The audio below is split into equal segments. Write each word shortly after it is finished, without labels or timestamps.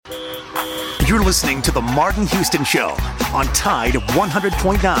You're listening to The Martin Houston Show on Tide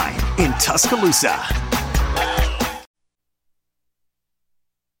 100.9 in Tuscaloosa.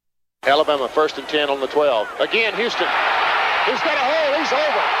 Alabama 1st and 10 on the 12. Again, Houston. He's got a hole. He's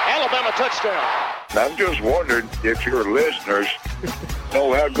over. Alabama touchdown. I'm just wondering if your listeners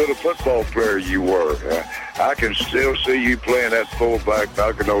know how good a football player you were. I can still see you playing that fullback,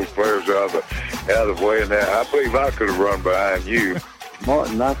 knocking those players out of the way. And I believe I could have run behind you.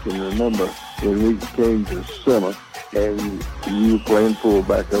 Martin, I can remember when we came to summer and you were playing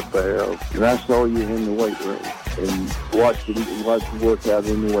fullback up there, and I saw you in the weight room and watched you work out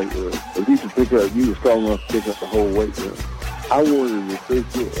in the weight room. If you could pick up, you were strong enough to pick up the whole weight room. I wanted to recruit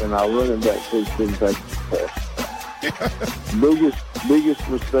you, and our running back coach didn't take the pass. biggest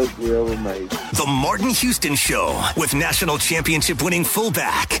mistake we ever made. The Martin Houston Show with national championship winning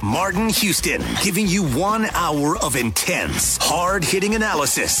fullback Martin Houston, giving you 1 hour of intense, hard-hitting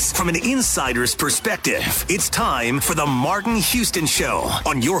analysis from an insider's perspective. It's time for the Martin Houston Show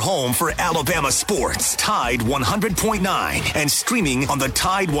on your home for Alabama sports, Tide 100.9, and streaming on the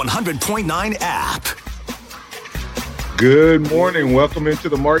Tide 100.9 app. Good morning. Welcome into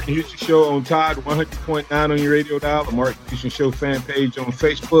the Martin Houston Show on Tide 100.9 on your radio dial, the Martin Houston Show fan page on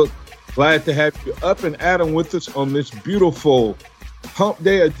Facebook. Glad to have you up and at 'em with us on this beautiful Hump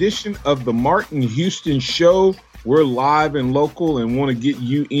Day edition of the Martin Houston Show. We're live and local and want to get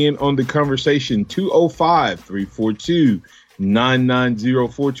you in on the conversation.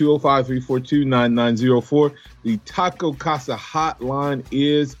 205-342-9904, 205-342-9904. The Taco Casa hotline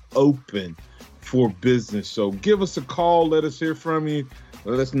is open for business. So give us a call. Let us hear from you.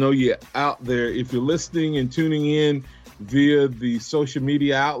 Let us know you're out there. If you're listening and tuning in via the social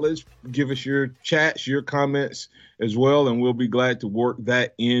media outlets, give us your chats, your comments as well, and we'll be glad to work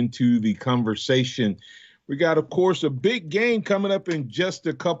that into the conversation. We got, of course, a big game coming up in just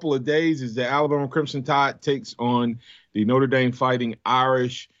a couple of days as the Alabama Crimson Tide takes on the Notre Dame Fighting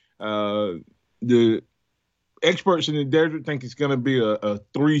Irish. The experts in the desert think it's going to be a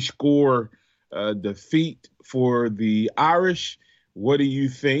three-score defeat for the Irish. What do you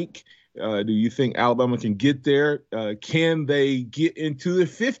think? Do you think Alabama can get there? Can they get into the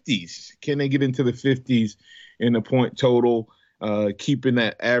 50s? Can they get into the 50s in the point total, keeping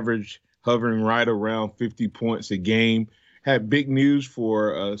that average hovering right around 50 points a game? Had big news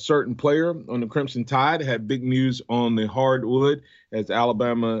for a certain player on the Crimson Tide. Had big news on the hardwood as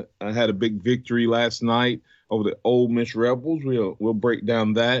Alabama had a big victory last night over the Ole Miss Rebels. We'll break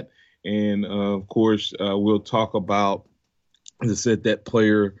down that. And, of course, we'll talk about, as I said, that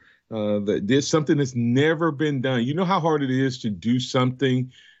player that did something that's never been done. You know how hard it is to do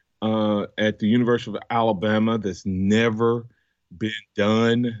something at the University of Alabama that's never been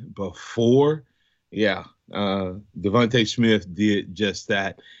done before? Yeah, Devontae Smith did just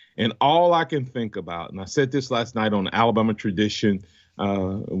that. And all I can think about, and I said this last night on Alabama Tradition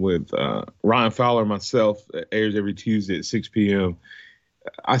with Ryan Fowler and myself, that airs every Tuesday at 6 p.m.,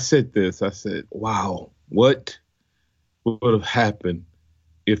 I said this. I said, wow, what would have happened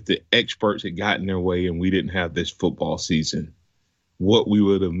if the experts had gotten their way and we didn't have this football season? What we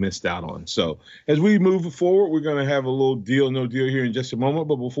would have missed out on. So as we move forward, we're going to have a little deal, no deal here in just a moment.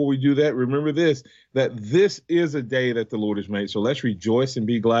 But before we do that, remember that this is a day that the Lord has made. So let's rejoice and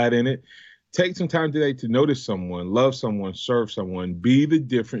be glad in it. Take some time today to notice someone, love someone, serve someone, be the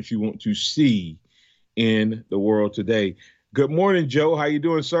difference you want to see in the world today. Good morning, Joe. How you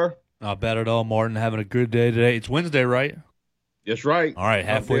doing, sir? Not bad at all, Martin. Having a good day today. It's Wednesday, right? That's right. All right,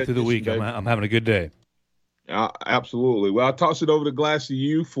 halfway through the week. I'm having a good day. Absolutely. Well, I'll toss it over the glass to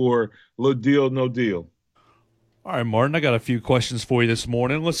you for a little deal, no deal. All right, Martin, I got a few questions for you this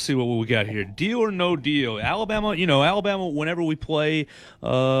morning. Let's see what we got here. Deal or no deal? Alabama, whenever we play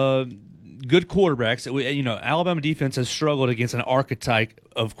good quarterbacks, Alabama defense has struggled against an archetype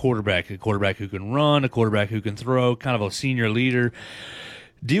of quarterback, a quarterback who can run, a quarterback who can throw, kind of a senior leader.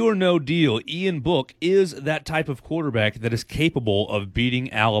 Deal or no deal, Ian Book is that type of quarterback that is capable of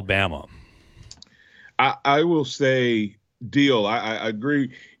beating Alabama. I will say deal. I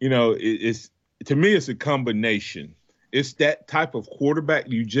agree. It's to me, it's a combination. It's that type of quarterback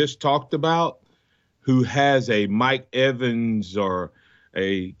you just talked about who has a Mike Evans or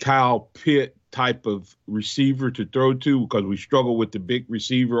a Kyle Pitt type of receiver to throw to, because we struggle with the big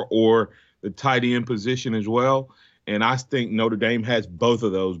receiver or the tight end position as well. And I think Notre Dame has both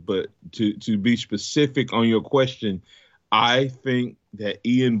of those. But to be specific on your question, I think that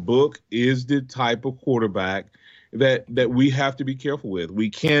Ian Book is the type of quarterback that we have to be careful with. We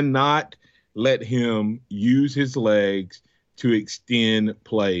cannot let him use his legs to extend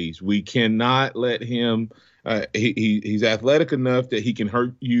plays. We cannot let him he's athletic enough that he can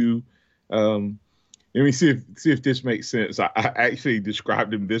hurt you Let me see if this makes sense. I actually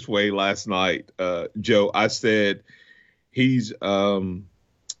described him this way last night, Joe. I said he's let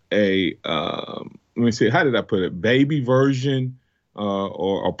me see, how did I put it? Baby version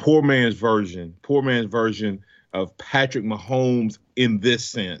or a poor man's version of Patrick Mahomes in this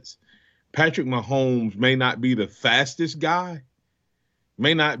sense. Patrick Mahomes may not be the fastest guy,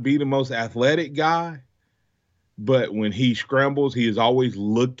 may not be the most athletic guy, but when he scrambles, he is always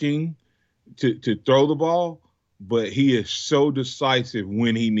looking to throw the ball, but he is so decisive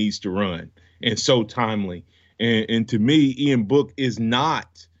when he needs to run and so timely. And to me, Ian Book is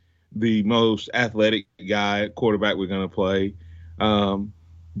not the most athletic guy quarterback we're going to play.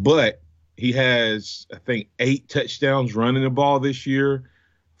 But he has, I think, 8 touchdowns running the ball this year,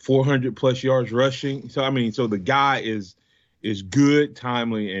 400 plus yards rushing. So, so the guy is good,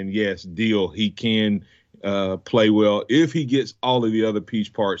 timely, and yes, he can play well. If he gets all of the other piece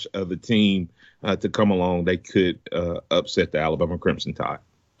parts of the team to come along, they could upset the Alabama Crimson Tide.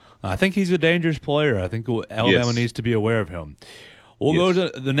 I think he's a dangerous player. I think Alabama needs to be aware of him. We'll go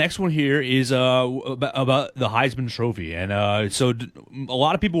to the next one here is about the Heisman Trophy. And so a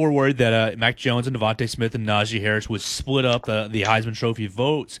lot of people were worried that Mac Jones and Devontae Smith and Najee Harris would split up the Heisman Trophy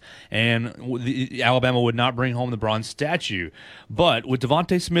votes, and Alabama would not bring home the bronze statue. But with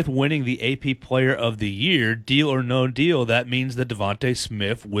Devontae Smith winning the AP Player of the Year, deal or no deal, that means that Devontae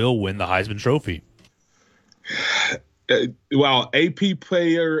Smith will win the Heisman Trophy. Well, AP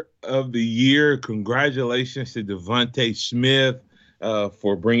Player of the Year, congratulations to Devontae Smith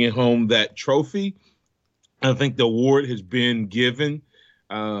for bringing home that trophy. I think the award has been given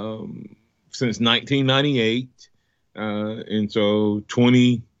since 1998. And so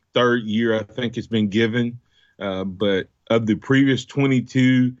 23rd year, I think it's been given. But of the previous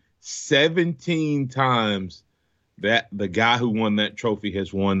 22, 17 times that the guy who won that trophy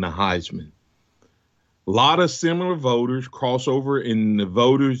has won the Heisman. A lot of similar voters, crossover in the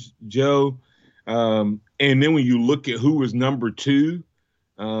voters, Joe. And then when you look at who was number 2,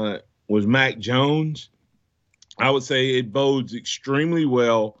 was Mac Jones. I would say it bodes extremely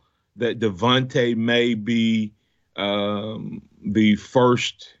well that Devontae may be the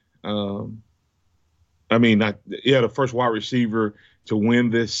first, the first wide receiver to win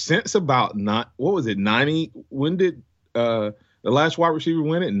this since about 90? When did the last wide receiver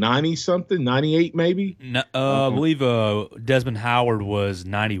win it? 90-something, 98 maybe? No, I believe Desmond Howard was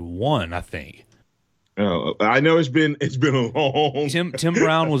 91, I think. Oh, I know it's been a long. Tim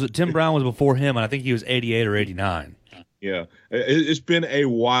Brown was before him, and I think he was 88 or 89. Yeah, it's been a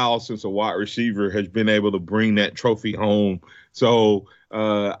while since a wide receiver has been able to bring that trophy home. So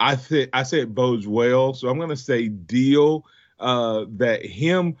I say it bodes well. So I'm going to say deal that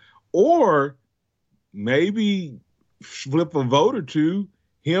him, or maybe flip a vote or two,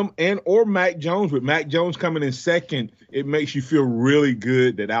 him or Mac Jones. With Mac Jones coming in second, it makes you feel really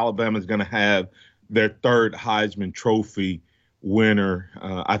good that Alabama's going to have their third Heisman Trophy winner,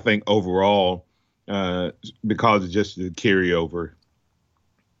 I think, overall, because of just the carryover.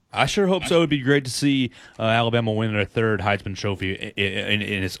 I sure hope so. It'd be great to see Alabama win their third Heisman Trophy in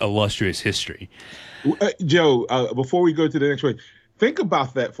its illustrious history. Joe, before we go to the next one, think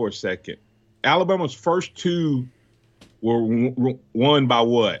about that for a second. Alabama's first 2 were won by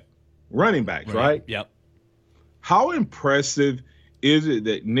what? Running backs, right? Yep. How impressive is it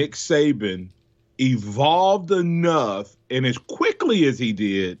that Nick Saban evolved enough, and as quickly as he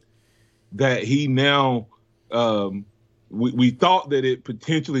did, that he now we thought that it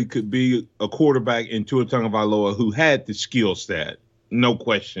potentially could be a quarterback in Tua Tagovailoa who had the skill set, no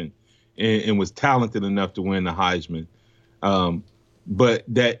question, and was talented enough to win the Heisman. But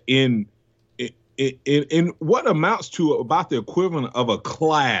that in what amounts to about the equivalent of a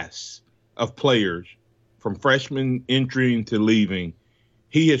class of players from freshman entering to leaving,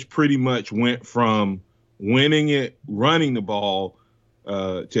 he has pretty much went from winning it, running the ball,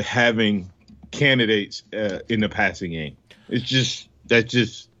 to having candidates in the passing game. That's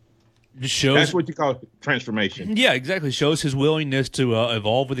what you call transformation. Yeah, exactly. Shows his willingness to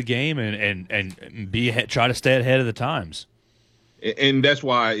evolve with the game and try to stay ahead of the times. And that's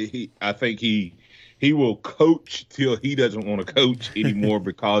why I think he will coach till he doesn't want to coach anymore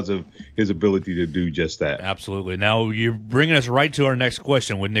because of his ability to do just that. Absolutely. Now, you're bringing us right to our next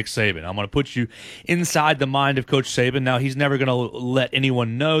question with Nick Saban. I'm going to put you inside the mind of Coach Saban. Now, he's never going to let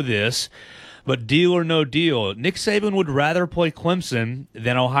anyone know this, but deal or no deal, Nick Saban would rather play Clemson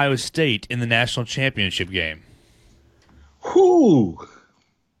than Ohio State in the national championship game. Whew.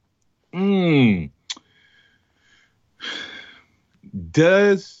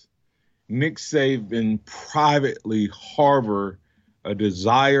 Does Nick Saban privately harbor a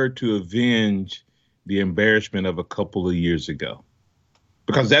desire to avenge the embarrassment of a couple of years ago?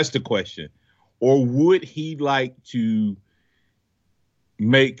 Because that's the question. Or would he like to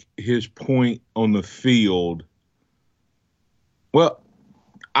make his point on the field? Well,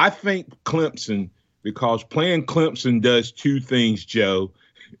 I think Clemson, because playing Clemson does two things, Joe.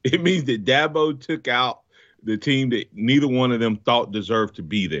 It means that Dabo took out the team that neither one of them thought deserved to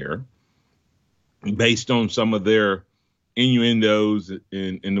be there, based on some of their innuendos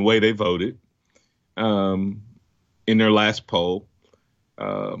in the way they voted in their last poll.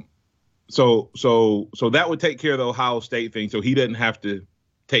 So that would take care of the Ohio State thing. So he doesn't have to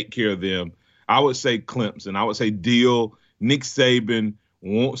take care of them. I would say Clemson. I would say deal. Nick Saban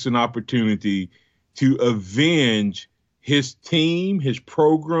wants an opportunity to avenge his team, his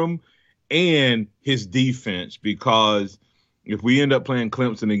program, and his defense, because if we end up playing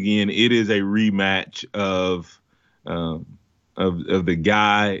Clemson again, it is a rematch of the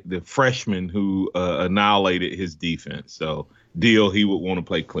guy, the freshman who annihilated his defense. So deal, he would want to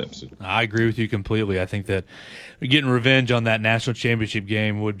play Clemson. I agree with you completely. I think that getting revenge on that national championship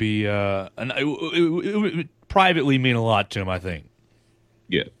game would be it would privately mean a lot to him, I think.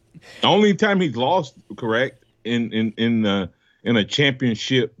 Yeah. The only time he's lost, correct, in a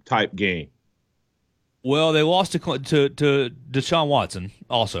championship type game. Well, they lost to Deshaun Watson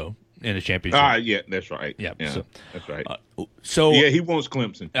also in a championship. Yeah, that's right. Yeah, so, that's right. So yeah, he wants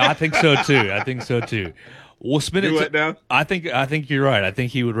Clemson. I think so too. We'll spin it down. I think you're right. I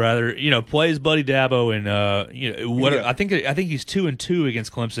think he would rather play his buddy Dabo and I think he's 2-2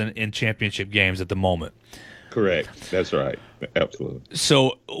 against Clemson in championship games at the moment. Correct. That's right. Absolutely.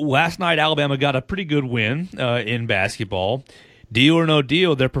 So last night Alabama got a pretty good win in basketball. Deal or no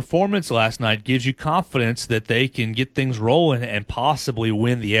deal, their performance last night gives you confidence that they can get things rolling and possibly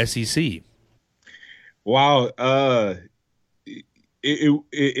win the SEC. Wow.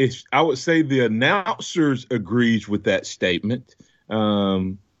 It's I would say the announcers agrees with that statement.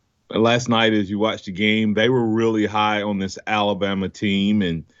 Last night, as you watched the game, they were really high on this Alabama team.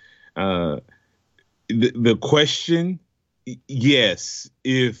 And the question, yes,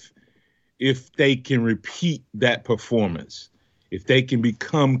 if they can repeat that performance, if they can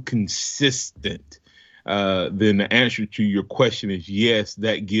become consistent, then the answer to your question is yes,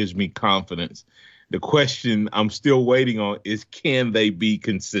 that gives me confidence. The question I'm still waiting on is, can they be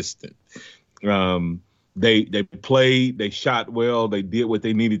consistent? They played, they shot well, they did what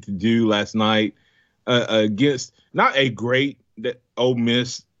they needed to do last night against not a great Ole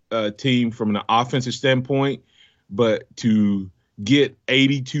Miss team from an offensive standpoint, but to get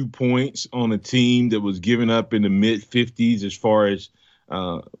 82 points on a team that was giving up in the mid-50s as far as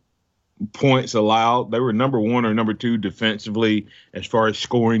points allowed. They were number 1 or number 2 defensively as far as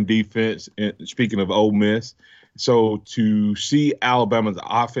scoring defense, speaking of Ole Miss. So to see Alabama's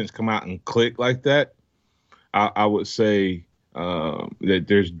offense come out and click like that, I would say that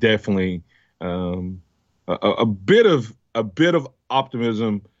there's definitely a bit of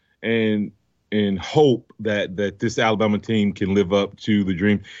optimism and hope that this Alabama team can live up to the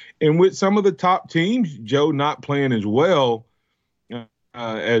dream. And with some of the top teams, Joe, not playing as well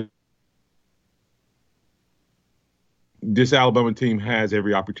as this Alabama team has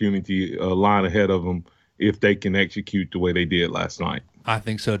every opportunity line ahead of them if they can execute the way they did last night. I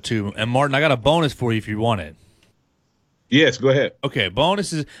think so too. And Martin, I got a bonus for you if you want it. Yes, go ahead. Okay,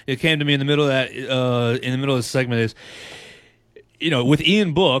 bonus is, it came to me in the middle of that in the middle of the segment is, with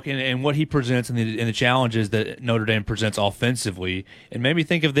Ian Book and what he presents and the challenges that Notre Dame presents offensively, it made me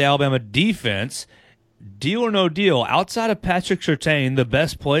think of the Alabama defense. Deal or no deal, outside of Patrick Surtain, the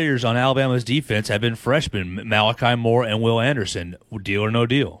best players on Alabama's defense have been freshmen, Malachi Moore and Will Anderson. Deal or no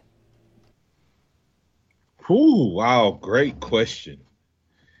deal? Ooh, wow, great question.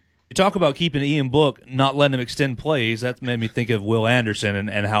 You talk about keeping Ian Book, not letting him extend plays. That made me think of Will Anderson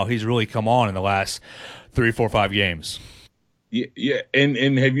and how he's really come on in the last 3, 4, 5 games. Yeah. And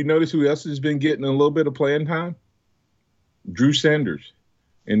have you noticed who else has been getting a little bit of playing time? Drew Sanders.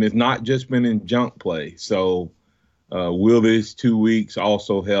 And it's not just been in junk play. So will this 2 weeks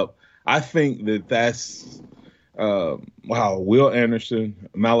also help? I think that's Will Anderson,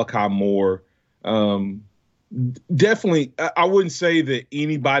 Malachi Moore. Definitely, I wouldn't say that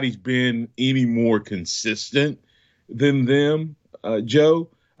anybody's been any more consistent than them, Joe.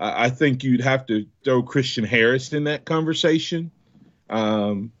 I think you'd have to throw Christian Harris in that conversation.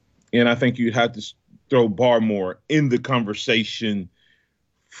 And I think you'd have to throw Barmore in the conversation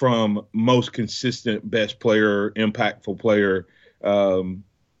from most consistent, best player, impactful player.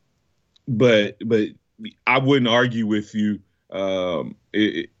 But I wouldn't argue with you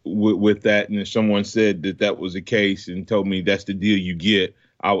with that. And if someone said that was the case and told me that's the deal you get,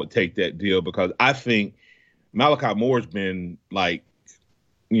 I would take that deal, because I think Malachi Moore's been like,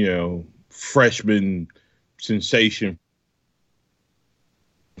 freshman sensation.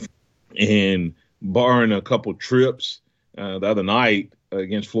 And barring a couple trips the other night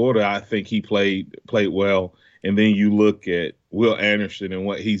against Florida, I think he played well. And then you look at Will Anderson and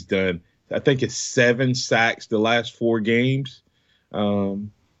what he's done. I think it's 7 sacks the last 4 games.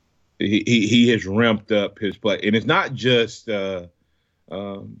 He has ramped up his play. And it's not just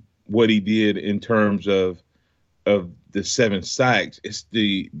what he did in terms of the 7 sacks. It's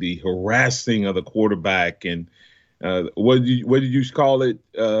the harassing of the quarterback. And what did you call it,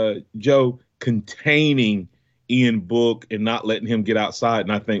 Joe? Containing Ian Book and not letting him get outside.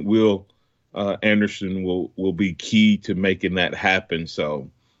 And I think Will Anderson will be key to making that happen. So,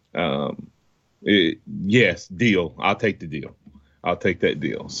 yes, deal. I'll take the deal. I'll take that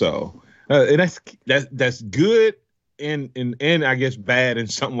deal. So, and that's good and I guess bad in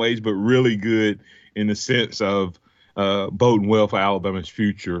some ways, but really good in the sense of boding well for Alabama's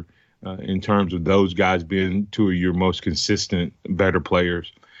future in terms of those guys being 2 of your most consistent, better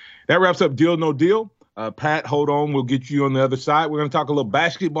players. That wraps up Deal No Deal. Pat, hold on. We'll get you on the other side. We're going to talk a little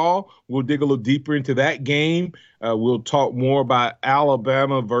basketball. We'll dig a little deeper into that game. We'll talk more about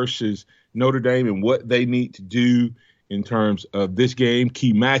Alabama versus Notre Dame and what they need to do in terms of this game,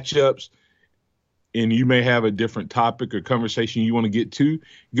 key matchups. And you may have a different topic or conversation you want to get to.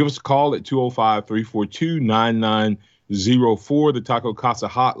 Give us a call at 205-342-9904. The Taco Casa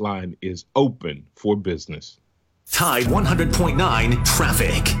hotline is open for business. Tide 100.9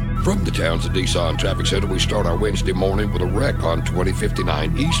 traffic. From the Townsend Nissan Traffic Center, we start our Wednesday morning with a wreck on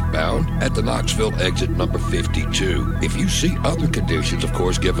 2059 eastbound at the Knoxville exit number 52. If you see other conditions, of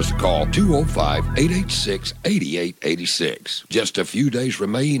course, give us a call, 205-886-8886. Just a few days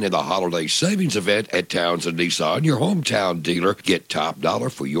remain in the holiday savings event at Townsend Nissan, your hometown dealer. Get top dollar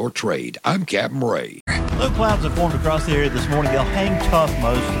for your trade. I'm Captain Ray. Low clouds have formed across the area this morning. They'll hang tough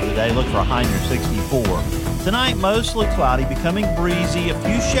most of the day. Look for a high near 64. Tonight, mostly cloudy, becoming breezy. A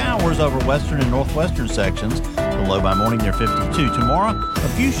few showers over western and northwestern sections. The low by morning near 52. Tomorrow, a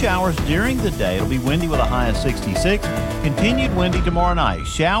few showers during the day. It'll be windy with a high of 66. Continued windy tomorrow night.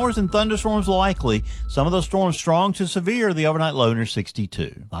 Showers and thunderstorms likely. Some of those storms strong to severe. The overnight low near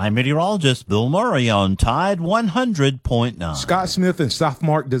 62. I'm meteorologist Bill Murray on Tide 100.9. Scott Smith and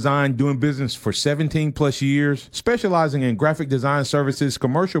Southmark Design, doing business for 17 plus years, specializing in graphic design services,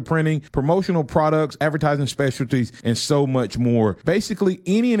 commercial printing, promotional products, advertising specialties, and so much more. Basically,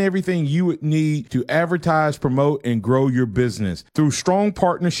 any and everything you would need to advertise, promote, and grow your business. Through strong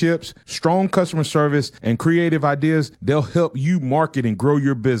partnerships, strong customer service, and creative ideas, they'll help you market and grow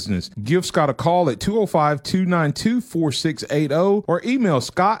your business. Give Scott a call at 205-292-4680 or email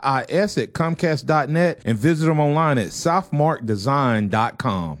scottis@comcast.net and visit them online at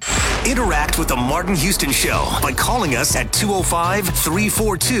southmarkdesign.com. Interact with the Martin Houston Show by calling us at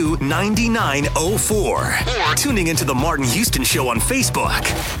 205-342-9904 or tuning into the Martin Houston Show on Facebook.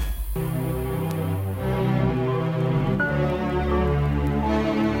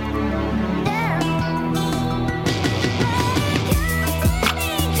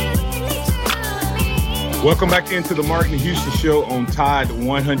 Welcome back into the Martin Houston Show on Tide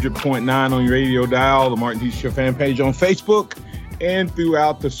 100.9 on your radio dial, the Martin Houston Show fan page on Facebook, and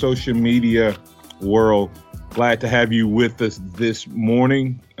throughout the social media world. Glad to have you with us this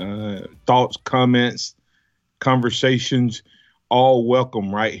morning. Thoughts, comments, conversations, all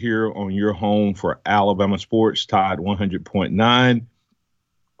welcome right here on your home for Alabama sports, Tide 100.9.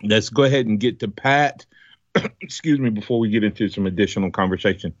 Let's go ahead and get to Pat. Excuse me, before we get into some additional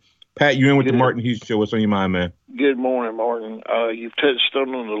conversation. Pat, you in with the Martin Houston Show. What's on your mind, man? Good morning, Martin. You've touched on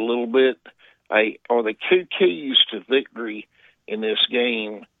it a little bit. Are the two keys to victory in this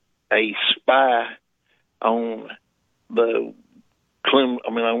game a spy on the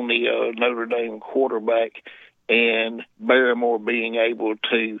Notre Dame quarterback and Barrymore being able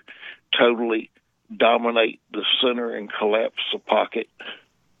to totally dominate the center and collapse the pocket?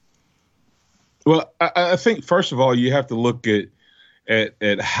 Well, I think first of all you have to look at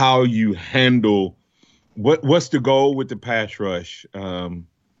how you handle what's the goal with the pass rush.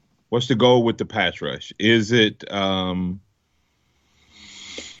 What's the goal with the pass rush? Is it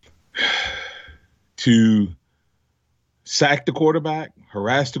to sack the quarterback,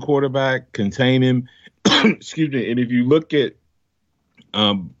 harass the quarterback, contain him? Excuse me. And if you look at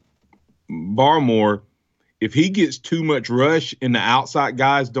Barmore, if he gets too much rush and the outside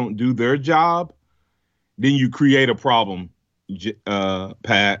guys don't do their job, then you create a problem,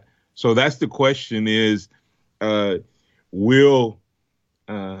 Pat. So that's the question is, will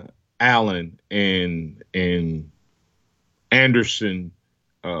Allen and Anderson,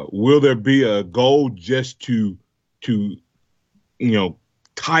 will there be a goal just to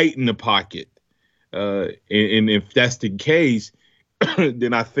tighten the pocket? And if that's the case,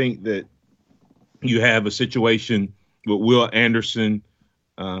 then I think that you have a situation with Will Anderson,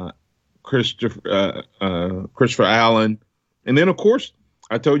 Christopher Allen, and then of course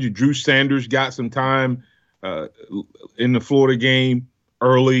I told you Drew Sanders got some time in the Florida game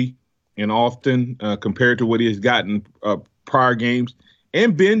early and often compared to what he has gotten prior games.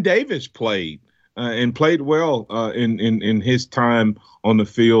 And Ben Davis played and played well in his time on the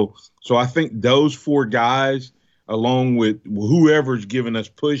field. So I think those four guys, along with whoever's giving us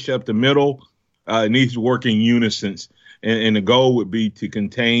push up the middle, needs to work in unison. And the goal would be to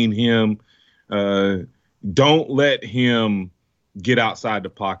contain him. Don't let him get outside the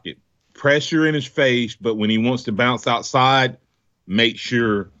pocket. Pressure in his face, but when he wants to bounce outside, make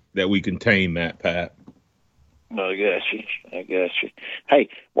sure that we contain that, Pat. I got you. Hey,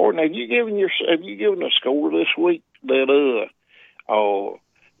 Morton, have you given a score this week that there was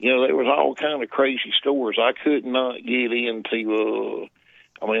all kind of crazy scores I could not get into.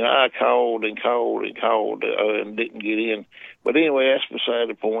 I called and didn't get in. But anyway, that's beside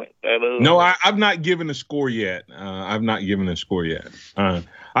the point. No, I've not given a score yet. I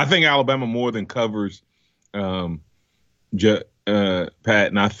think Alabama more than covers, Pat,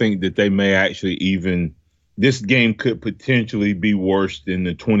 and I think that they may actually even – this game could potentially be worse than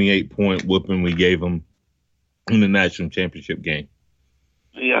the 28-point whooping we gave them in the national championship game.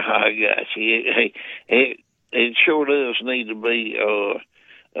 Yeah, I got you. Hey, it sure does need to be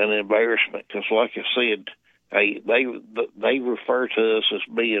an embarrassment because, like I said, they refer to us as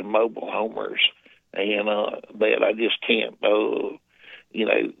being mobile homers, and that I just can't,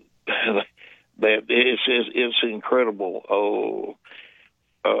 that it's incredible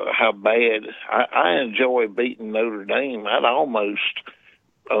how bad. I enjoy beating Notre Dame. I'd almost,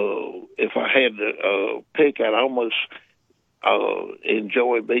 if I had to pick, I'd almost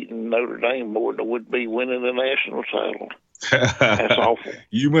enjoy beating Notre Dame more than it would be winning the national title. That's awful.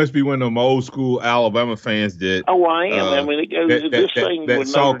 You must be one of them old school Alabama fans that. Oh, I am. It goes. This thing that with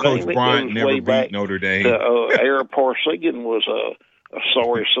saw Notre Coach Dame, Bryant never beat back. Notre Dame. Ara Parseghian was a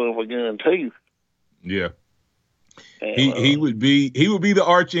sorry son of a gun too. Yeah. And, he would be the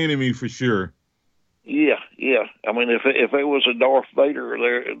arch enemy for sure. Yeah. If it was a Darth Vader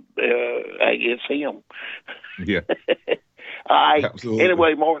there, it's him. Yeah. All right. Absolutely.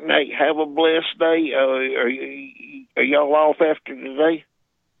 Anyway, Martin, hey, have a blessed day. Are y'all off after today?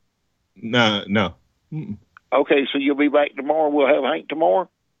 No. Mm-mm. Okay, so you'll be back tomorrow. We'll have Hank tomorrow.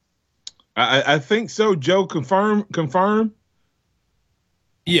 I think so. Joe, confirm.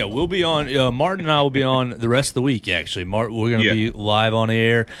 Yeah, we'll be on. Martin and I will be on the rest of the week. Actually, Martin, we're going to be live on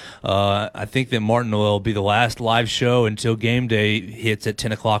air. I think that Martin will be the last live show until game day hits at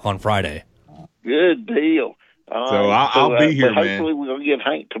 10:00 on Friday. Good deal. I'll be here, man. Hopefully we'll get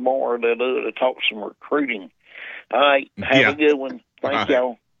Hank tomorrow to talk some recruiting. All right, have a good one. Thank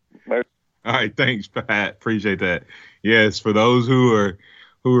y'all. All right, thanks, Pat. Appreciate that. Yes, for those who are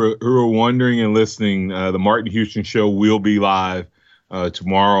wondering and listening, the Martin Houston Show will be live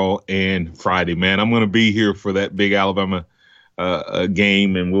tomorrow and Friday. Man, I'm going to be here for that big Alabama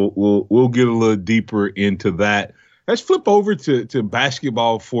game, and we'll get a little deeper into that. Let's flip over to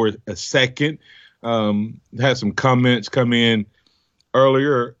basketball for a second. Had some comments come in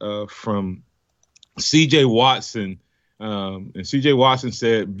earlier from C.J. Watson, and C.J. Watson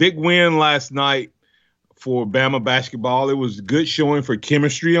said, big win last night for Bama basketball. It was a good showing for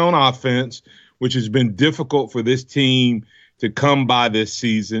chemistry on offense, which has been difficult for this team to come by this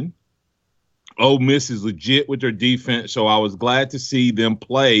season. Ole Miss is legit with their defense, so I was glad to see them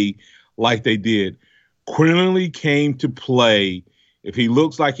play like they did. Quinley came to play. If he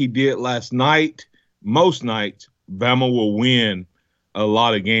looks like he did last night, most nights, Bama will win a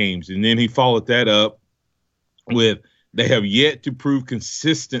lot of games. And then he followed that up with, they have yet to prove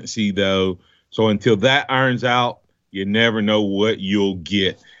consistency, though. So until that irons out, you never know what you'll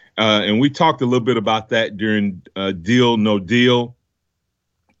get. And we talked a little bit about that during Deal No Deal.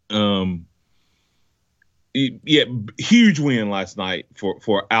 Huge win last night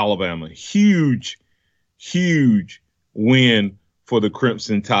for Alabama. Huge win for the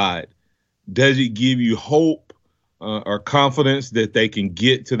Crimson Tide. Does it give you hope or confidence that they can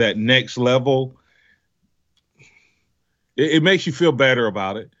get to that next level? It makes you feel better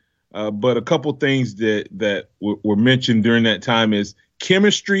about it. But a couple things that were mentioned during that time is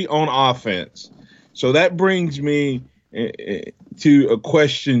chemistry on offense. So that brings me to a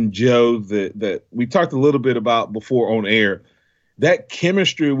question, Joe, that we talked a little bit about before on air. That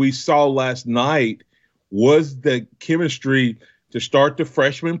chemistry we saw last night was the chemistry to start the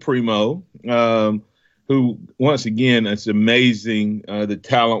freshman Primo, who, once again, it's amazing the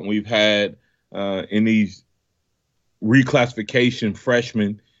talent we've had in these reclassification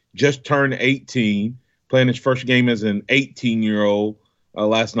freshmen. Just turned 18, playing his first game as an 18-year-old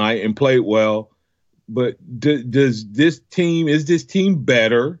last night and played well. But is this team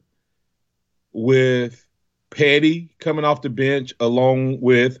better with Petty coming off the bench along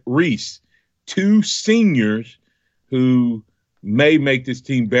with Reese, two seniors who may make this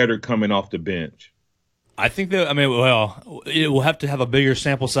team better coming off the bench? I think that, it will have to have a bigger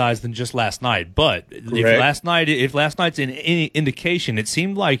sample size than just last night. But if last night's any indication, it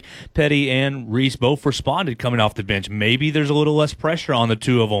seemed like Petty and Reese both responded coming off the bench. Maybe there's a little less pressure on the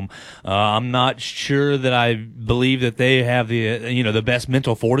two of them. I'm not sure that I believe that they have the best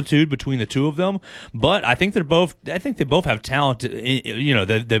mental fortitude between the two of them. But I think they both have talent.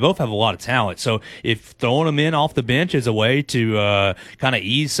 They both have a lot of talent. So if throwing them in off the bench is a way to kind of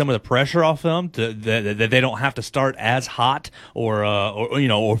ease some of the pressure off them, that they don't have to start as hot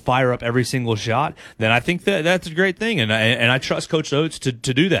or fire up every single shot, then I think that's a great thing, and I trust Coach Oates to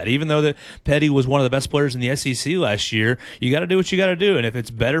do that. Even though that Petty was one of the best players in the SEC last year, you got to do what you got to do, and if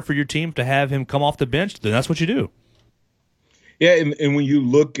it's better for your team to have him come off the bench, then that's what you do. Yeah, and when you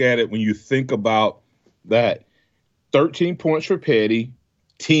look at it, when you think about that, 13 points for Petty,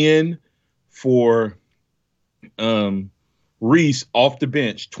 10 for Reese off the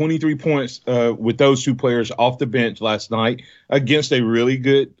bench, 23 points with those two players off the bench last night against a really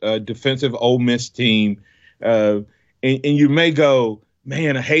good defensive Ole Miss team. And you may go,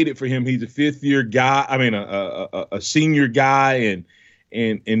 man, I hate it for him. He's a fifth-year guy. I mean, a senior guy,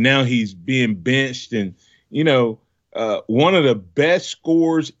 and now he's being benched. And, one of the best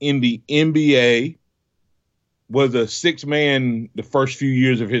scorers in the NBA was a six-man the first few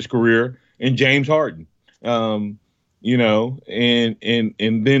years of his career, and James Harden. And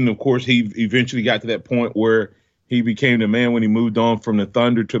then, of course, he eventually got to that point where he became the man when he moved on from the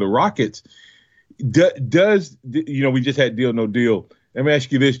Thunder to the Rockets. We just had Deal No Deal. Let me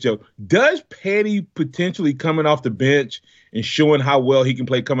ask you this, Joe. Does Petty potentially coming off the bench and showing how well he can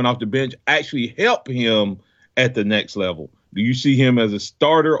play coming off the bench actually help him at the next level? Do you see him as a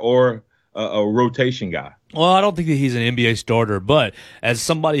starter or a rotation guy? Well, I don't think that he's an NBA starter, but as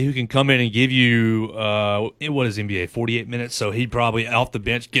somebody who can come in and give you, what is NBA, 48 minutes? So he'd probably off the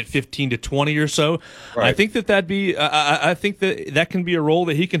bench get 15 to 20 or so. Right. I think I think that can be a role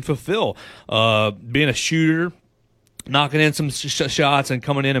that he can fulfill. Being a shooter, knocking in some shots and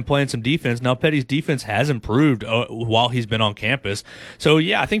coming in and playing some defense. Now, Petty's defense has improved while he's been on campus. So,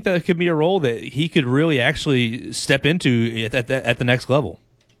 yeah, I think that could be a role that he could really actually step into at the next level.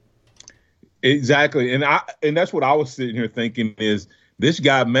 Exactly. And that's what I was sitting here thinking is this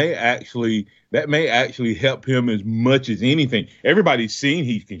guy may actually help him as much as anything. Everybody's seen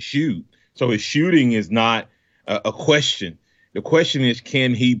he can shoot. So his shooting is not a question. The question is,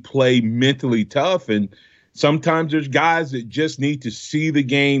 can he play mentally tough? And sometimes there's guys that just need to see the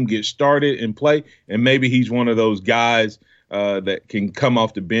game, get started and play. And maybe he's one of those guys that can come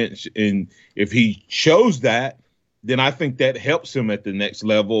off the bench. And if he shows that, then I think that helps him at the next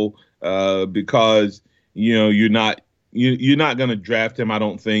level. Because you're not going to draft him, I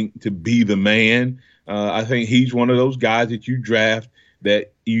don't think, to be the man. I think he's one of those guys that you draft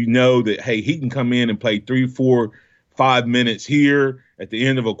that that, hey, he can come in and play 3, 4, 5 minutes here at the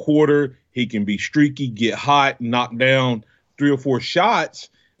end of a quarter. He can be streaky, get hot, knock down 3 or 4 shots,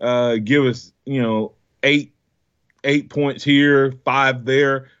 give us 8 points here, 5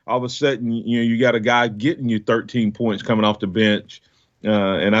 there. All of a sudden, you got a guy getting you 13 points coming off the bench.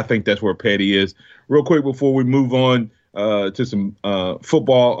 And I think that's where Petty is. Real quick before we move on to some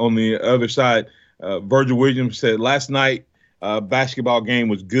football on the other side, Virgil Williams said last night basketball game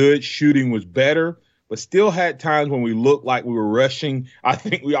was good. Shooting was better, but still had times when we looked like we were rushing. I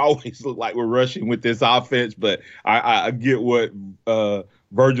think we always look like we're rushing with this offense, but I get what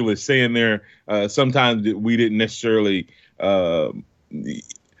Virgil is saying there. Sometimes we didn't necessarily I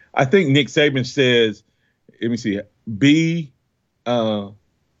think Nick Saban says, let me see,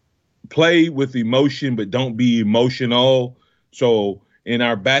 play with emotion, but don't be emotional. So in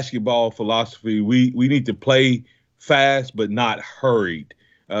our basketball philosophy, we need to play fast, but not hurried.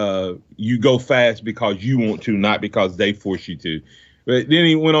 You go fast because you want to, not because they force you to. But then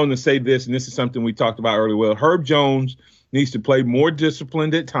he went on to say this, and this is something we talked about earlier. Well, Herb Jones needs to play more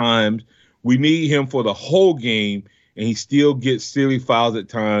disciplined at times. We need him for the whole game, and he still gets silly fouls at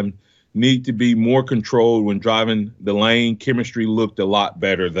times. need to be more controlled when driving the lane. Chemistry looked a lot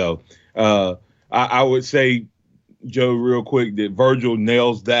better, though. I would say, Joe, real quick, that Virgil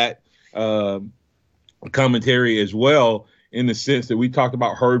nails that commentary as well, in the sense that we talked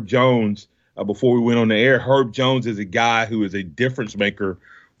about Herb Jones before we went on the air. Herb Jones is a guy who is a difference maker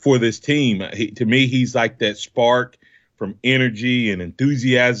for this team. To me, he's like that spark from energy and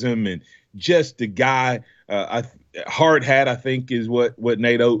enthusiasm, and just the guy. Hard hat, I think, is what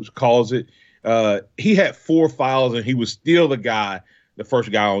Nate Oates calls it. He had 4 fouls, and he was still the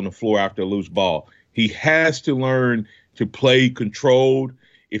first guy on the floor after a loose ball. He has to learn to play controlled.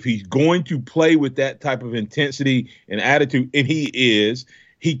 If he's going to play with that type of intensity and attitude, and he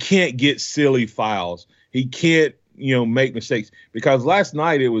can't get silly fouls. He can't, make mistakes. Because last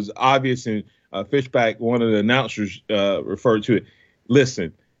night it was obvious, and Fishback, one of the announcers, referred to it.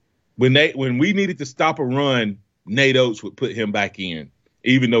 Listen, when we needed to stop a run, Nate Oates would put him back in,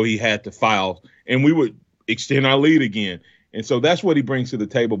 even though he had to foul, and we would extend our lead again. And so that's what he brings to the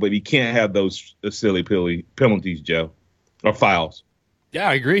table, but he can't have those silly penalties, Joe, or fouls. Yeah,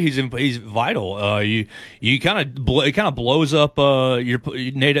 I agree. He's vital. You it kind of blows up your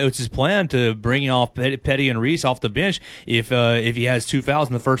Nate Oates' plan to bring off Petty and Reese off the bench if he has 2 fouls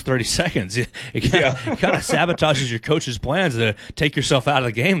in the first 30 seconds. It kind of sabotages your coach's plans to take yourself out of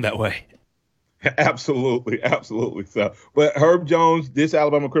the game that way. Absolutely. So, but Herb Jones, this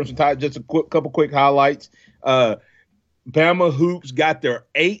Alabama Crimson Tide, just a couple quick highlights. Bama Hoops got their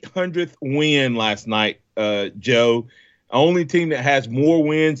 800th win last night, Joe. Only team that has more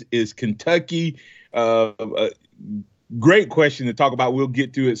wins is Kentucky. Great question to talk about. We'll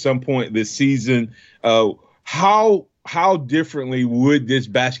get to at some point this season. How differently would this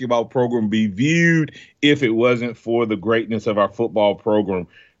basketball program be viewed if it wasn't for the greatness of our football program?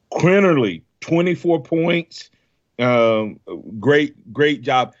 Quinterly, 24 points. Great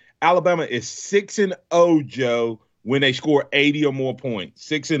job. Alabama is 6-0, Joe, when they score 80 or more points.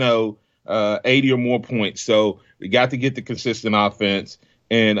 6-0, 80 or more points. So we got to get the consistent offense.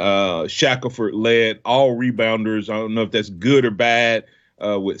 And Shackelford led all rebounders. I don't know if that's good or bad,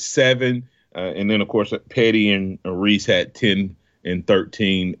 with 7. And then, of course, Petty and Reese had 10 and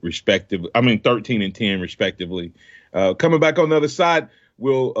 13 respectively. 13 and 10 respectively. Coming back on the other side,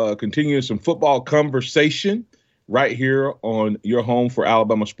 we'll continue some football conversation right here on your home for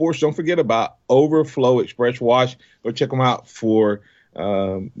Alabama sports. Don't forget about Overflow Express Wash. Go check them out for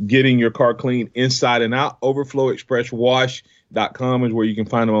getting your car clean inside and out. OverflowExpressWash.com is where you can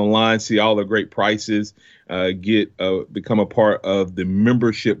find them online, see all the great prices, become a part of the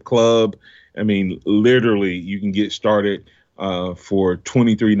membership club. Literally, you can get started for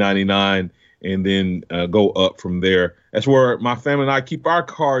 $23.99 and then go up from there. That's where my family and I keep our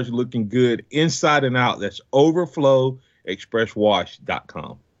cars looking good inside and out. That's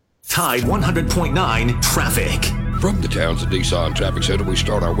OverflowExpressWash.com. Tide 100.9 traffic. From the Townsend Nissan Traffic Center, we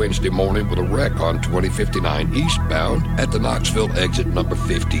start our Wednesday morning with a wreck on 2059 eastbound at the Knoxville exit number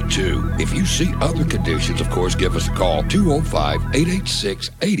 52. If you see other conditions, of course, give us a call,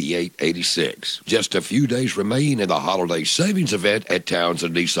 205-886-8886. Just a few days remain in the holiday savings event at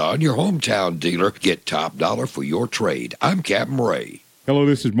Townsend Nissan, your hometown dealer. Get top dollar for your trade. I'm Captain Ray. Hello,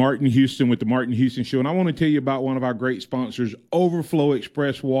 this is Martin Houston with the Martin Houston Show, and I want to tell you about one of our great sponsors, Overflow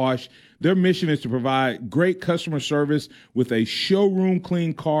Express Wash. Their mission is to provide great customer service with a showroom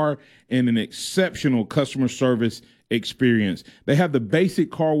clean car and an exceptional customer service experience. They have the basic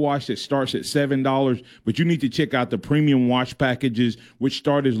car wash that starts at $7, but you need to check out the premium wash packages, which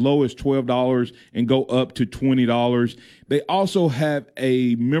start as low as $12 and go up to $20. They also have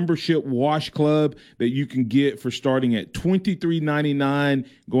a membership wash club that you can get for starting at $23.99,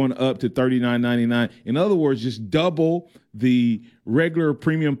 going up to $39.99. In other words, just double the regular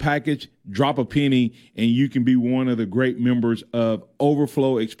premium package, drop a penny, and you can be one of the great members of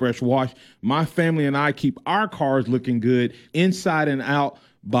Overflow Express Wash. My family and I keep our cars looking good inside and out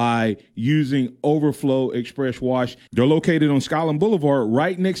by using Overflow Express Wash. They're located on Skyland Boulevard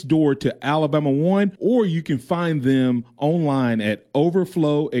right next door to Alabama One, or you can find them online at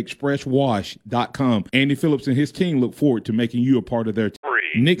overflowexpresswash.com. Andy Phillips and his team look forward to making you a part of their team.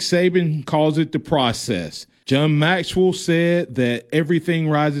 Nick Saban calls it the process. John Maxwell said that everything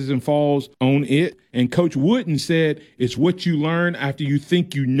rises and falls on it. And Coach Wooden said it's what you learn after you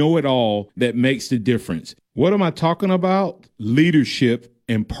think you know it all that makes the difference. What am I talking about? Leadership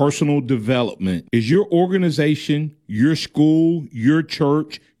and personal development. Is your organization, your school, your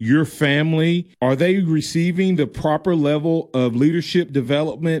church, your family? Are they receiving the proper level of leadership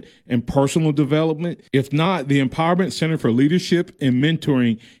development and personal development? If not, the Empowerment Center for Leadership and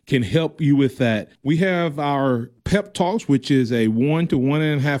Mentoring can help you with that. We have our Pep Talks, which is a 1 to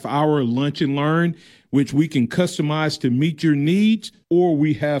 1.5 hour lunch and learn, which we can customize to meet your needs, or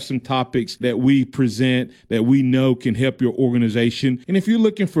we have some topics that we present that we know can help your organization. And if you're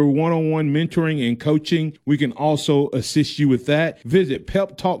looking for one-on-one mentoring and coaching, we can also assist you with that. Visit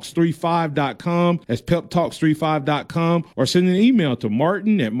peptalks35.com. That's peptalks35.com, or send an email to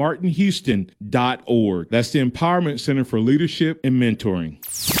martin@martinhouston.org. That's the Empowerment Center for Leadership and Mentoring.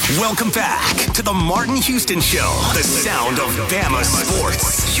 Welcome back to the Martin Houston Show, the sound of Bama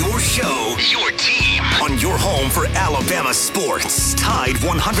sports. Your show, your team, on your home for Alabama sports. Tide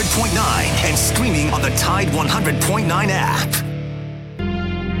 100.9 and streaming on the Tide 100.9 app.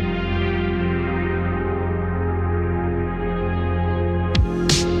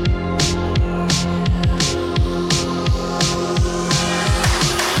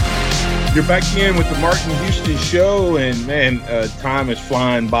 You're back in with the Martin Houston Show, and man, time is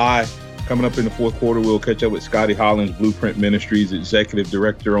flying by. Coming up in the fourth quarter, we'll catch up with Scotty Hollins, Blueprint Ministries Executive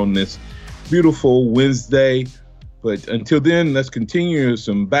Director, on this beautiful Wednesday. But until then, let's continue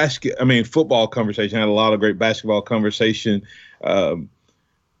some football conversation. I had a lot of great basketball conversation,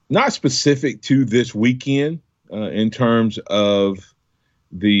 not specific to this weekend in terms of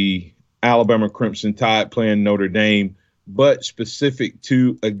the Alabama Crimson Tide playing Notre Dame, but specific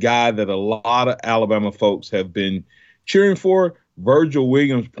to a guy that a lot of Alabama folks have been cheering for. Virgil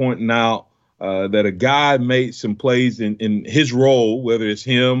Williams pointing out that a guy made some plays in his role, whether it's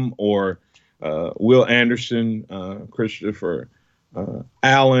him or Will Anderson, Christopher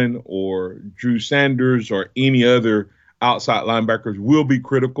Allen, or Drew Sanders, or any other outside linebackers will be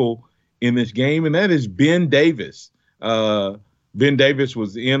critical in this game, and that is Ben Davis. Ben Davis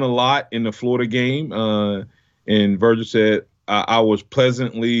was in a lot in the Florida game, and Virgil said, I was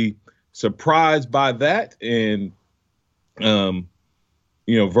pleasantly surprised by that. And,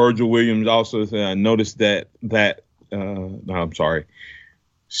 Virgil Williams also said, I noticed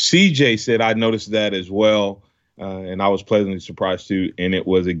CJ said, I noticed that as well, and I was pleasantly surprised too, and it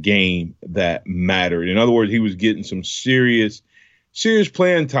was a game that mattered. In other words, he was getting some serious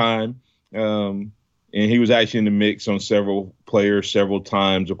playing time, and he was actually in the mix on several players several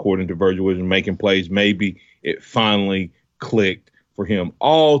times, according to Virgil Williams, making plays. Maybe it finally clicked for him.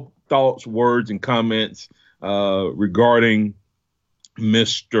 All thoughts, words, and comments regarding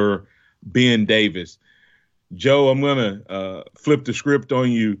Mr. Ben Davis. Joe, I'm going to flip the script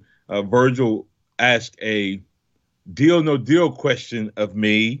on you. Virgil asked a deal, no deal question of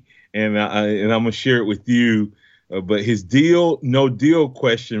me, and I'm going to share it with you. But his deal, no deal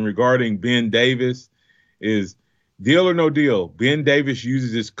question regarding Ben Davis is deal or no deal. Ben Davis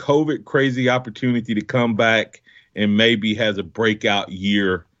uses this COVID crazy opportunity to come back and maybe has a breakout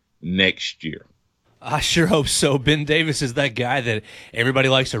year next year. I sure hope so. Ben Davis is that guy that everybody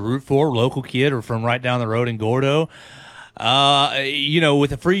likes to root for, local kid or from right down the road in Gordo.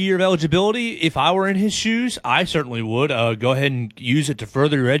 With a free year of eligibility, if I were in his shoes, I certainly would go ahead and use it to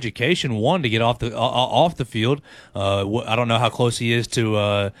further your education. One, to get off the field. I don't know how close he is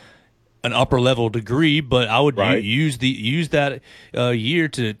to an upper level degree, but I would use that year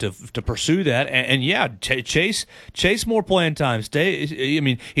to pursue that. And chase more playing time.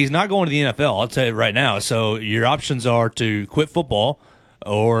 He's not going to the NFL. I'll tell you right now. So your options are to quit football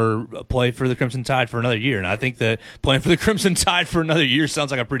or play for the Crimson Tide for another year. And I think that playing for the Crimson Tide for another year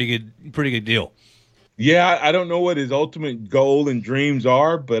sounds like a pretty good deal. Yeah, I don't know what his ultimate goal and dreams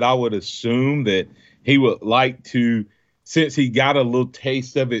are, but I would assume that he would like to, since he got a little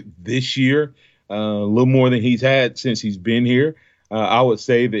taste of it this year, a little more than he's had since he's been here, I would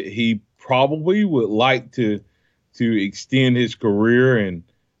say that he probably would like to extend his career and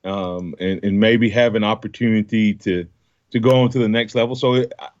maybe have an opportunity to go on to the next level. So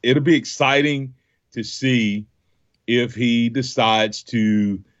it'll be exciting to see if he decides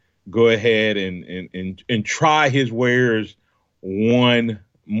to go ahead and try his wares one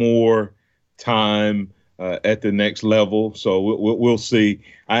more time at the next level. So we'll see.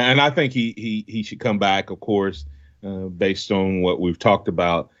 And I think he should come back, of course, based on what we've talked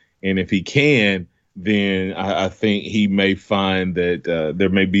about. And if he can, then I think he may find that there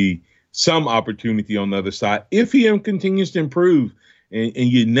may be some opportunity on the other side if he continues to improve. And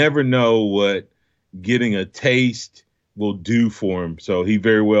you never know what getting a taste will do for him. So he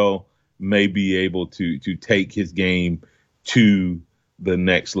very well may be able to take his game to the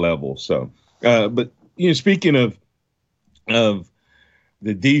next level. So, but speaking of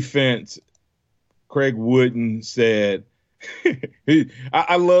the defense, Craig Wooden said,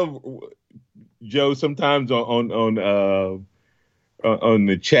 I love Joe. Sometimes on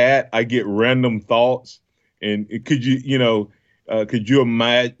the chat, I get random thoughts. And could you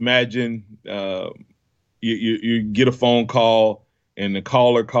imagine you get a phone call and the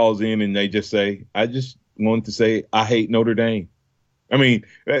caller calls in and they just say, I just wanted to say I hate Notre Dame. I mean,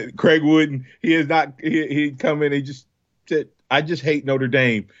 Craig Wooden, he'd come in and he just said, I just hate Notre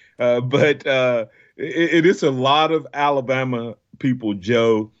Dame. But it is a lot of Alabama people,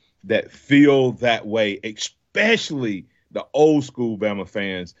 Joe, that feel that way, especially the old school Bama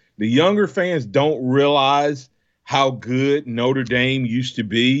fans. The younger fans don't realize how good Notre Dame used to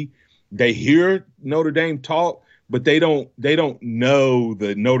be. They hear Notre Dame talk, but they don't know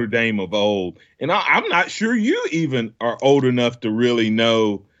the Notre Dame of old. And I'm not sure you even are old enough to really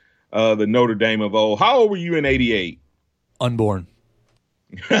know the Notre Dame of old. How old were you in '88? Unborn.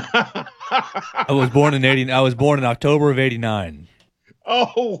 I was born in October of '89.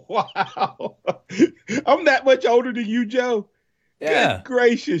 Oh, wow. I'm that much older than you, Joe. Yeah. Good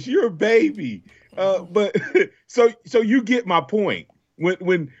gracious, you're a baby. But so you get my point.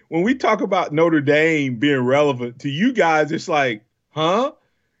 When we talk about Notre Dame being relevant to you guys, it's like, huh?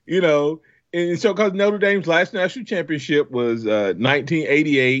 And so because Notre Dame's last national championship was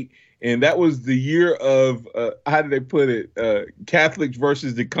 1988, and that was the year of how did they put it? Catholics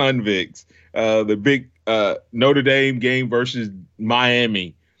versus the convicts. The big Notre Dame game versus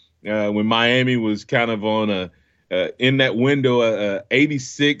Miami, when Miami was kind of on in that window,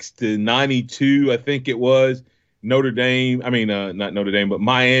 86 to 92, I think it was. Notre Dame, not Notre Dame, but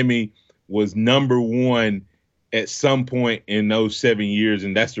Miami was number one at some point in those 7 years,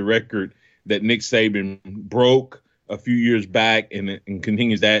 and that's the record that Nick Saban broke a few years back, and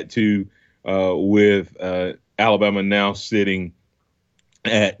continues that to with Alabama now sitting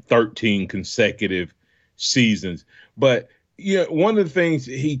at 13 consecutive seasons. But one of the things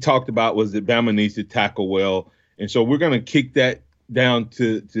he talked about was that Bama needs to tackle well, and so we're going to kick that down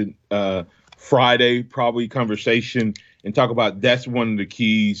to Friday probably conversation and talk about that's one of the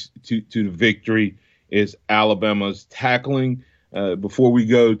keys to the victory is Alabama's tackling. Before we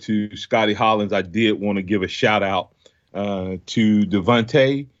go to Scotty Hollins, I did want to give a shout out to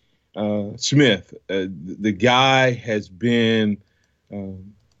Devontae Smith. The guy has been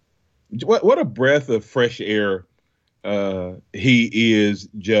what a breath of fresh air he is,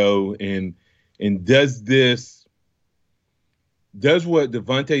 Joe, and does what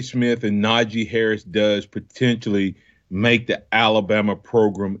Devontae Smith and Najee Harris does potentially make the Alabama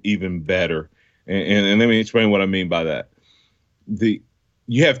program even better. And let me explain what I mean by that.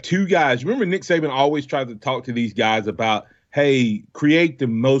 You have two guys. Remember, Nick Saban always tried to talk to these guys about, hey, create the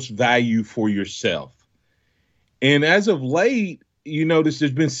most value for yourself. And as of late, you notice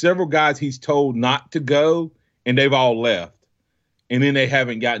there's been several guys he's told not to go, and they've all left. And then they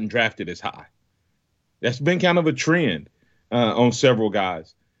haven't gotten drafted as high. That's been kind of a trend on several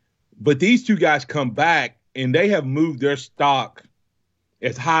guys. But these two guys come back, and they have moved their stock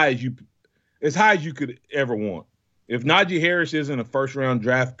as high as you could ever want. If Najee Harris isn't a first-round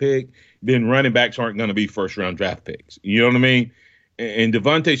draft pick, then running backs aren't going to be first-round draft picks. You know what I mean? And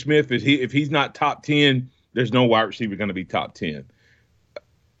Devontae Smith, if he's not top 10, there's no wide receiver going to be top 10.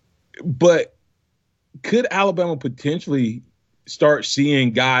 But could Alabama potentially start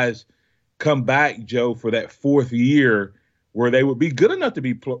seeing guys come back, Joe, for that fourth year where they would be good enough to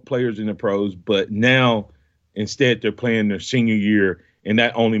be players in the pros, but now instead they're playing their senior year, and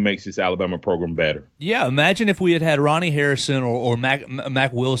that only makes this Alabama program better? Yeah, imagine if we had Ronnie Harrison or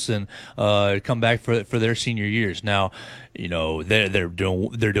Mac Wilson come back for their senior years. Now, they're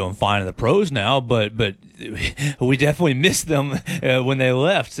doing fine in the pros now, but we definitely missed them when they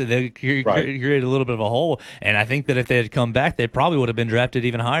left. So they created a little bit of a hole, and I think that if they had come back, they probably would have been drafted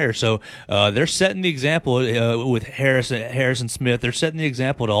even higher. So they're setting the example with Harrison Smith. They're setting the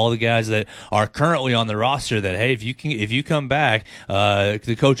example to all the guys that are currently on the roster that, hey, if you come back,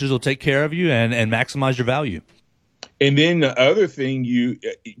 the coaches will take care of you and maximize your value. And then the other thing, you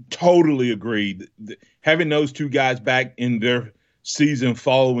totally agreed, having those two guys back in their season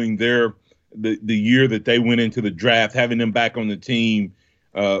following the year that they went into the draft, having them back on the team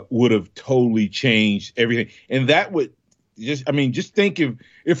would have totally changed everything. And that would just think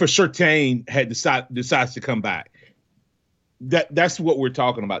if a Surtain had decides to come back. That's what we're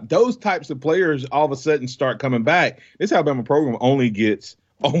talking about. Those types of players all of a sudden start coming back. This Alabama program only gets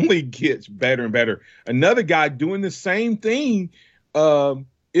better and better. Another guy doing the same thing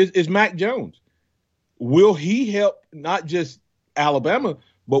is Mac Jones. Will he help not just Alabama,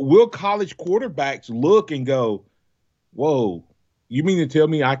 but will college quarterbacks look and go, whoa, you mean to tell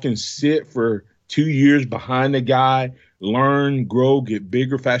me I can sit for 2 years behind the guy, learn, grow, get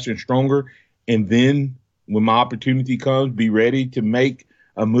bigger, faster, and stronger. And then when my opportunity comes, be ready to make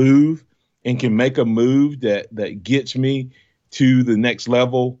a move and can make a move that gets me to the next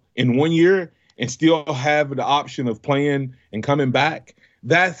level in 1 year and still have the option of playing and coming back.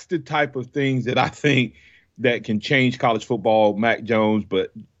 That's the type of things that I think that can change college football, Mac Jones,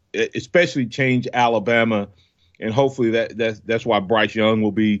 but especially change Alabama. And hopefully that's why Bryce Young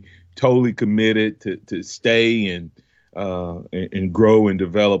will be totally committed to stay and grow and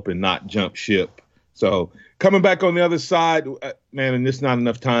develop and not jump ship. So coming back on the other side, man, and it's not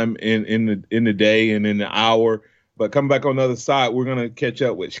enough time in the day and in the hour, but coming back on the other side, we're going to catch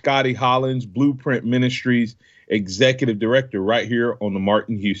up with Scotty Hollins, Blueprint Ministries Executive Director, right here on the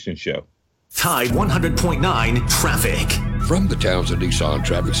Martin Houston Show. Tide 100.9 traffic. From the Townsend Nissan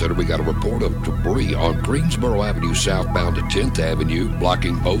Traffic Center, we got a report of debris on Greensboro Avenue southbound to 10th Avenue,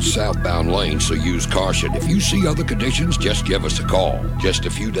 blocking both southbound lanes, so use caution. If you see other conditions, just give us a call. Just a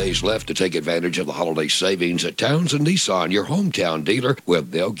few days left to take advantage of the holiday savings at Townsend Nissan, your hometown dealer, where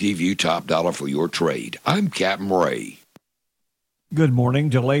they'll give you top dollar for your trade. I'm Captain Ray. Good morning.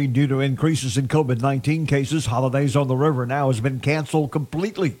 Delayed due to increases in COVID-19 cases. Holidays on the River now has been canceled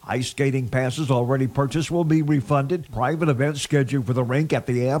completely. Ice skating passes already purchased will be refunded. Private events scheduled for the rink at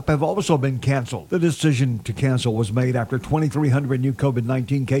the Amp have also been canceled. The decision to cancel was made after 2,300 new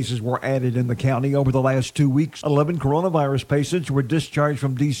COVID-19 cases were added in the county over the last 2 weeks. 11 coronavirus patients were discharged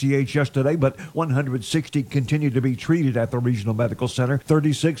from DCH yesterday, but 160 continue to be treated at the Regional Medical Center.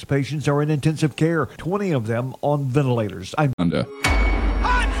 36 patients are in intensive care, 20 of them on ventilators.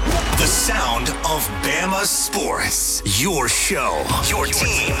 The sound of Bama sports. Your show, your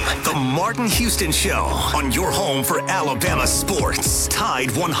team. The Martin Houston Show on your home for Alabama sports. Tide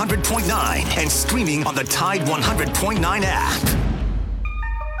 100.9 and streaming on the Tide 100.9 app.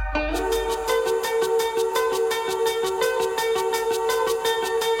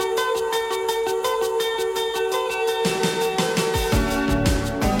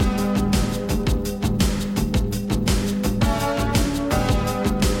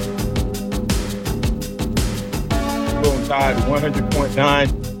 Tide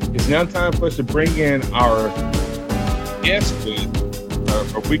 100.9. It's now time for us to bring in our guest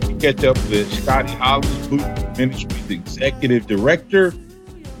for we can catch up with Scotty Hollins, Blueprint Ministries Executive Director.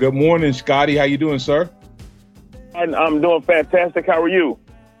 Good morning, Scotty. How you doing, sir? I'm doing fantastic. How are you?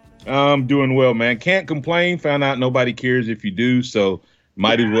 I'm doing well, man. Can't complain. Found out nobody cares if you do, so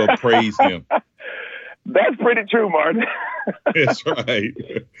might as well praise him. That's pretty true, Martin. That's right.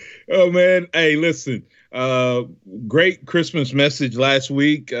 Oh, man. Hey, listen. Great Christmas message last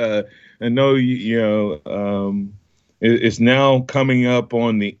week. I know it's now coming up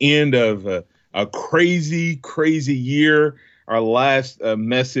on the end of a crazy year. Our last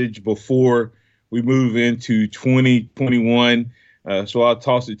message before we move into 2021. So I'll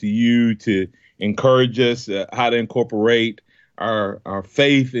toss it to you to encourage us how to incorporate our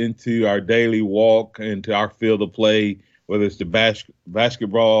faith into our daily walk, into our field of play, whether it's the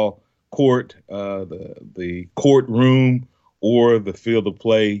basketball court, the courtroom, or the field of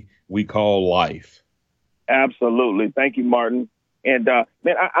play we call life. Absolutely. Thank you, Martin. And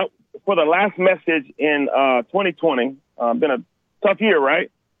man, I for the last message in 2020, been a tough year,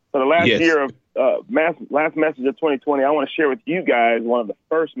 right? For the last year of last message of 2020, I want to share with you guys one of the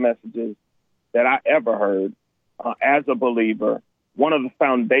first messages that I ever heard as a believer. One of the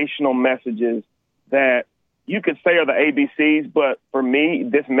foundational messages that you could say are the ABCs, but for me,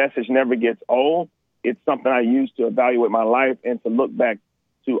 this message never gets old. It's something I use to evaluate my life and to look back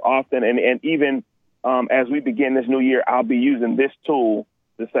to often. And even as we begin this new year, I'll be using this tool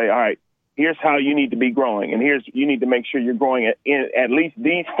to say, all right, here's how you need to be growing. And you need to make sure you're growing in at least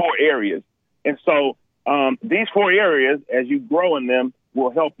these 4 areas. And so these 4 areas, as you grow in them,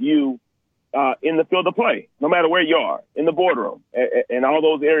 will help you in the field of play, no matter where you are, in the boardroom, and all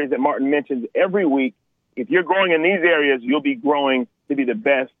those areas that Martin mentions every week. If you're growing in these areas, you'll be growing to be the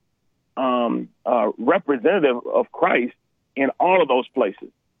best representative of Christ in all of those places.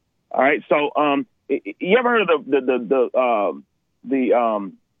 All right. So you ever heard of the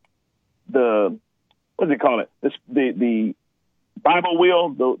what do they call it? The Bible wheel,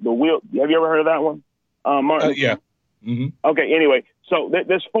 the wheel. Have you ever heard of that one, Martin? Yeah. Mm-hmm. Okay. Anyway, so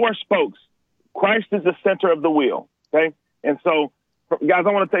there's 4 spokes. Christ is the center of the wheel. Okay. And so, guys,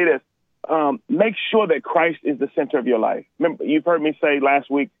 I want to tell you this. Make sure that Christ is the center of your life. Remember, you've heard me say last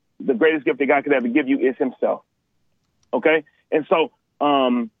week, the greatest gift that God could ever give you is himself. Okay. And so,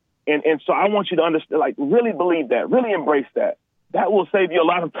 and so I want you to understand, like, really believe that, really embrace that. That will save you a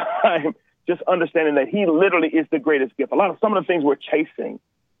lot of time, just understanding that he literally is the greatest gift. Some of the things we're chasing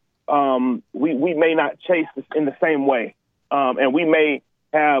we may not chase this in the same way. And we may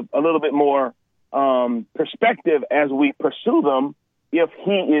have a little bit more perspective as we pursue them if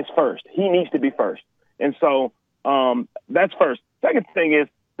he is first. He needs to be first. And so that's first. Second thing is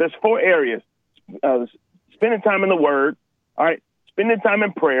there's 4 areas. Spending time in the Word, all right, spending time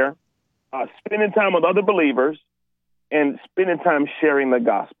in prayer, spending time with other believers, and spending time sharing the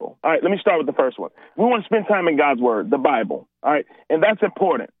gospel. All right, let me start with the first one. We want to spend time in God's Word, the Bible, all right? And that's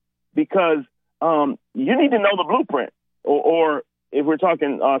important because you need to know the blueprint, or if we're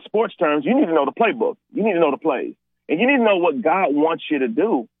talking sports terms, you need to know the playbook. You need to know the plays. And you need to know what God wants you to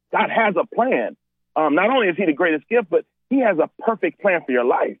do. God has a plan. Not only is he the greatest gift, but he has a perfect plan for your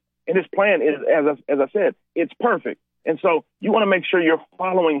life. And his plan is, as I said, it's perfect. And so you want to make sure you're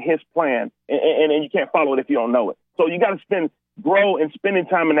following his plan, and you can't follow it if you don't know it. So you got to grow in spending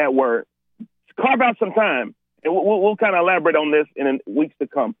time in that word. Carve out some time, and we'll kind of elaborate on this in weeks to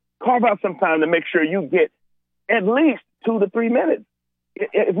come. Carve out some time to make sure you get at least 2 to 3 minutes,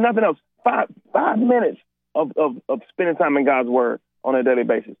 if nothing else, 5 minutes of spending time in God's word on a daily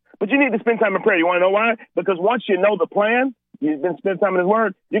basis. But you need to spend time in prayer. You want to know why? Because once you know the plan, you've been spending time in his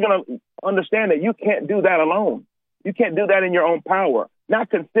word, you're going to understand that you can't do that alone. You can't do that in your own power, not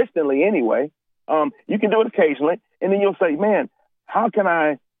consistently anyway. You can do it occasionally, and then you'll say, man, how can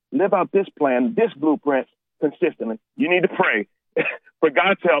I live out this plan, this blueprint consistently? You need to pray for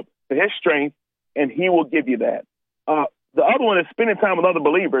God's help, for his strength, and he will give you that. The other one is spending time with other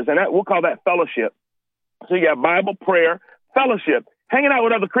believers, and we'll call that fellowship. So you got Bible, prayer, fellowship. Hanging out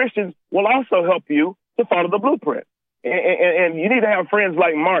with other Christians will also help you to follow the blueprint. And you need to have friends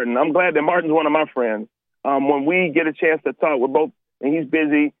like Martin. I'm glad that Martin's one of my friends. When we get a chance to talk, we're both, and he's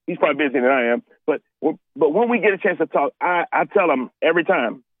busy. He's probably busier than I am. But when we get a chance to talk, I tell him every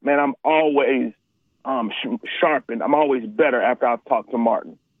time, man, I'm always sharpened. I'm always better after I've talked to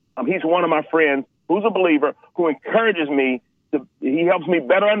Martin. He's one of my friends who's a believer, who encourages me. He helps me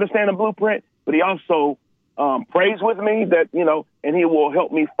better understand the blueprint, but he also prays with me that, and he will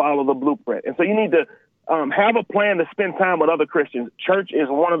help me follow the blueprint. And so you need to have a plan to spend time with other Christians. Church is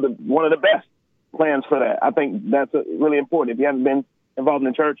one of the best plans for that. I think that's really important. If you haven't been involved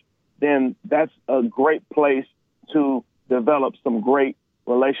in church, then that's a great place to develop some great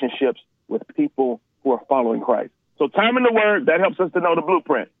relationships with people who are following Christ. So time in the Word, that helps us to know the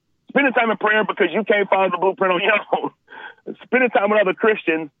blueprint. Spending time in prayer because you can't follow the blueprint on your own. Spending time with other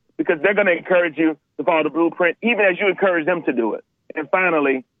Christians because they're going to encourage you to follow the blueprint, even as you encourage them to do it. And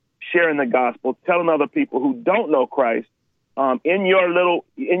finally, sharing the gospel, telling other people who don't know Christ, in your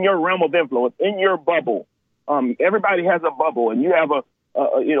realm of influence, in your bubble. Everybody has a bubble, and you have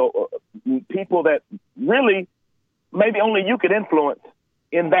people that really maybe only you could influence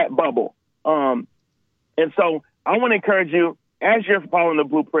in that bubble. And so I want to encourage you, as you're following the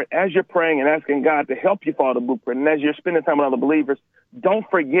blueprint, as you're praying and asking God to help you follow the blueprint, and as you're spending time with other believers, don't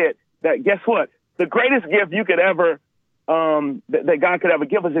forget that, guess what? The greatest gift you could ever that God could ever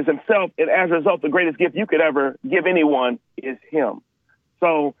give us is himself. And as a result, the greatest gift you could ever give anyone is him.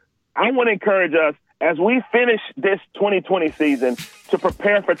 So I want to encourage us as we finish this 2020 season to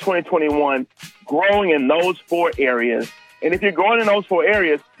prepare for 2021, growing in those 4 areas. And if you're growing in those 4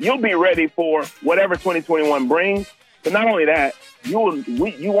 areas, you'll be ready for whatever 2021 brings. But not only that, you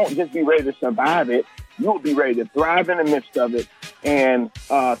won't just be ready to survive it. You will be ready to thrive in the midst of it and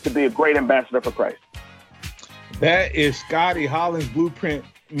to be a great ambassador for Christ. That is Scotty Hollins, Blueprint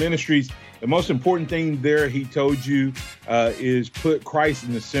Ministries. The most important thing there, he told you, is put Christ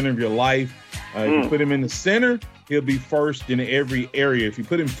in the center of your life. If you put him in the center, he'll be first in every area. If you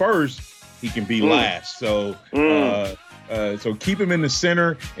put him first, he can be last. So so keep him in the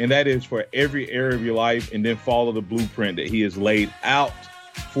center, and that is for every area of your life, and then follow the blueprint that he has laid out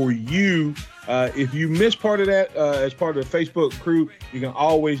for you. If you missed part of that as part of the Facebook crew, you can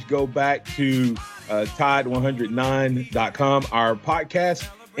always go back to Tide109.com, our podcast,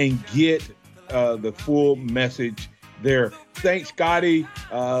 and get the full message there. Thanks, Scotty.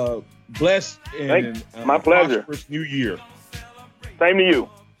 Blessed and my pleasure. Prosperous new year. Same to you.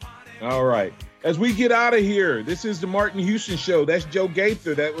 All right. As we get out of here, this is the Martin Houston Show. That's Joe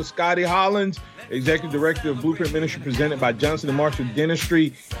Gaither. That was Scotty Hollins, Executive Director of Blueprint Ministry, presented by Johnson & Marshall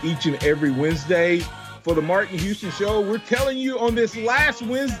Dentistry each and every Wednesday. For the Martin Houston Show, we're telling you on this last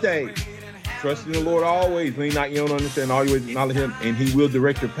Wednesday, trust in the Lord always, lean not your own understanding, all your ways acknowledge him, and he will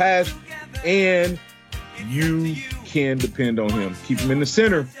direct your path, and you can depend on him. Keep him in the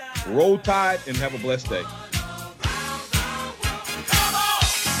center. Roll Tide, and have a blessed day.